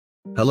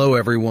Hello,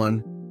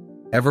 everyone.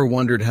 Ever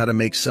wondered how to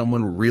make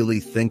someone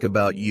really think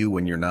about you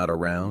when you're not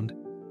around?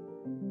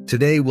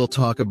 Today, we'll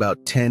talk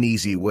about 10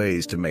 easy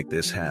ways to make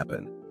this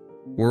happen.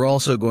 We're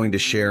also going to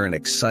share an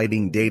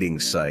exciting dating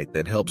site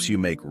that helps you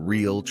make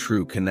real,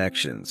 true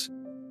connections.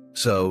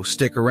 So,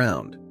 stick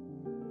around.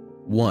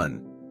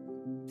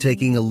 1.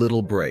 Taking a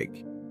little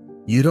break.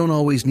 You don't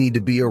always need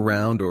to be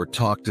around or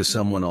talk to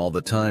someone all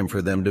the time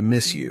for them to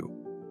miss you.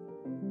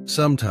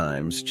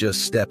 Sometimes,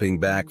 just stepping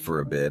back for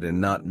a bit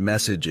and not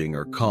messaging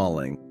or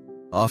calling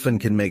often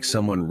can make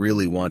someone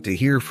really want to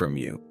hear from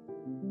you.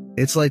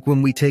 It's like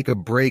when we take a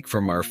break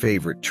from our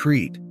favorite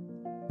treat,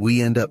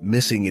 we end up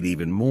missing it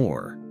even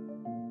more.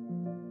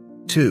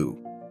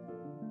 2.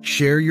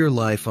 Share your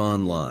life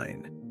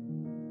online.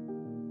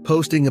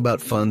 Posting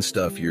about fun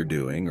stuff you're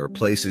doing or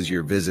places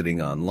you're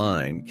visiting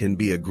online can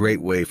be a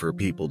great way for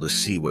people to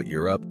see what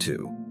you're up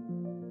to.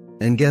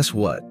 And guess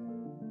what?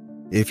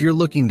 If you're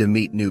looking to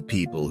meet new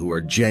people who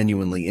are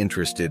genuinely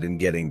interested in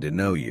getting to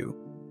know you,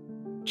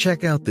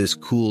 check out this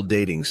cool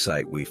dating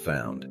site we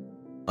found.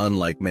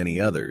 Unlike many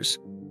others,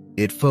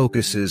 it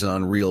focuses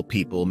on real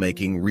people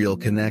making real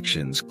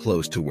connections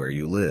close to where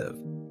you live.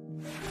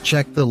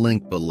 Check the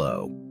link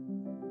below.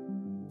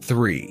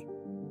 3.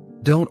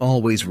 Don't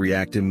always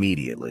react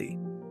immediately.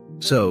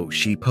 So,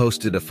 she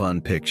posted a fun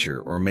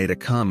picture or made a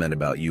comment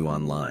about you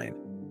online.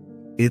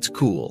 It's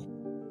cool,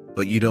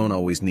 but you don't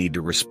always need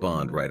to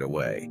respond right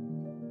away.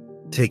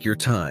 Take your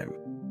time.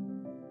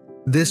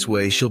 This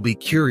way, she'll be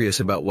curious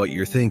about what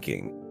you're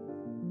thinking.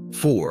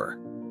 4.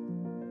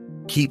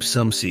 Keep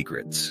some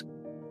secrets.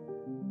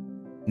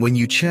 When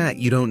you chat,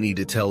 you don't need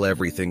to tell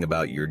everything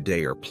about your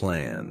day or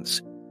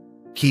plans.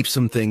 Keep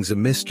some things a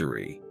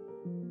mystery.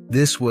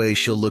 This way,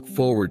 she'll look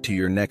forward to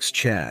your next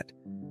chat,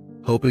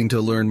 hoping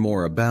to learn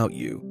more about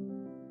you.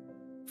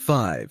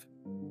 5.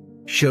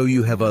 Show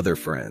you have other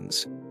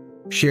friends.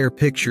 Share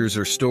pictures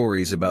or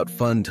stories about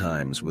fun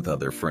times with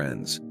other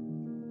friends.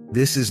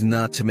 This is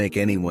not to make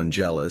anyone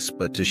jealous,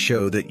 but to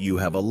show that you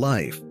have a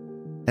life,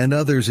 and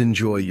others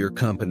enjoy your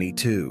company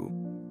too.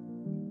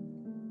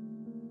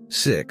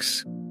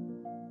 6.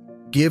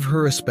 Give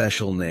her a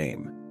special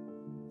name.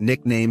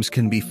 Nicknames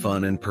can be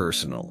fun and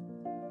personal.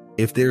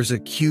 If there's a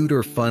cute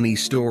or funny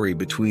story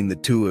between the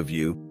two of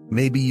you,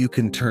 maybe you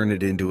can turn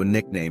it into a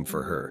nickname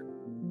for her.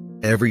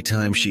 Every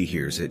time she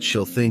hears it,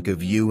 she'll think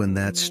of you and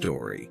that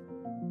story.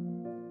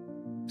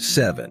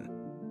 7.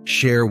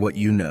 Share what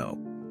you know.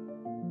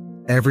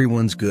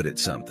 Everyone's good at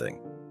something.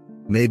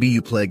 Maybe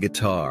you play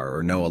guitar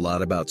or know a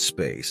lot about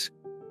space.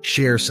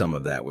 Share some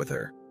of that with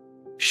her.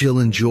 She'll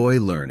enjoy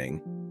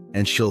learning,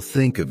 and she'll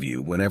think of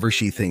you whenever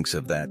she thinks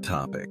of that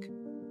topic.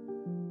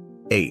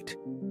 8.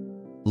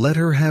 Let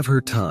her have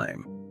her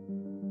time.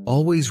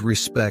 Always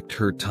respect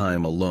her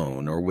time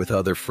alone or with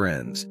other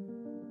friends.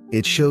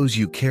 It shows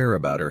you care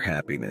about her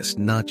happiness,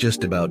 not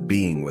just about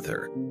being with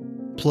her.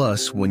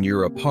 Plus, when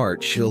you're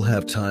apart, she'll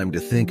have time to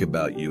think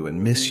about you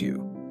and miss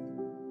you.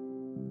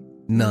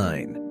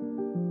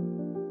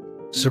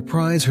 9.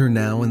 Surprise her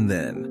now and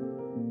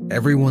then.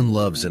 Everyone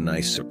loves a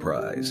nice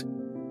surprise.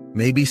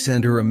 Maybe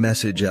send her a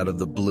message out of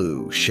the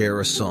blue, share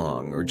a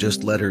song, or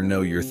just let her know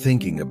you're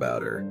thinking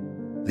about her.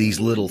 These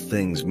little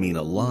things mean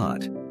a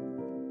lot.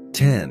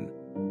 10.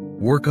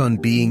 Work on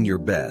being your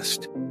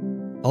best.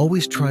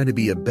 Always try to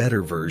be a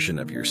better version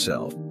of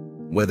yourself.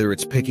 Whether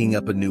it's picking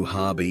up a new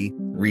hobby,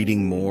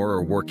 reading more,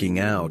 or working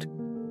out,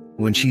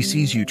 when she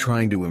sees you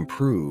trying to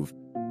improve,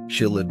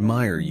 she'll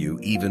admire you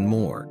even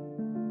more.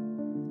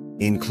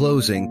 In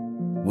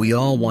closing, we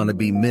all want to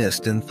be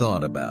missed and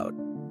thought about.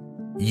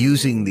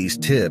 Using these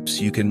tips,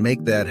 you can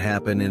make that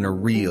happen in a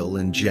real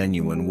and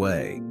genuine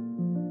way.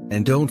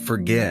 And don't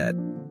forget,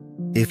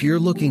 if you're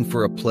looking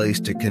for a place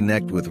to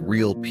connect with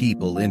real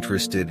people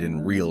interested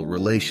in real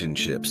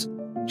relationships,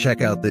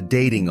 check out the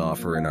dating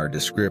offer in our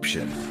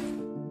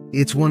description.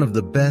 It's one of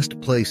the best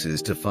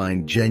places to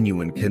find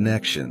genuine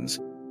connections.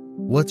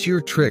 What's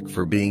your trick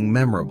for being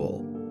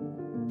memorable?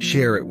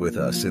 Share it with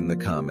us in the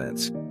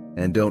comments,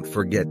 and don't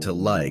forget to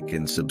like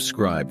and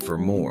subscribe for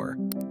more.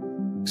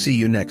 See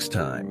you next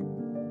time.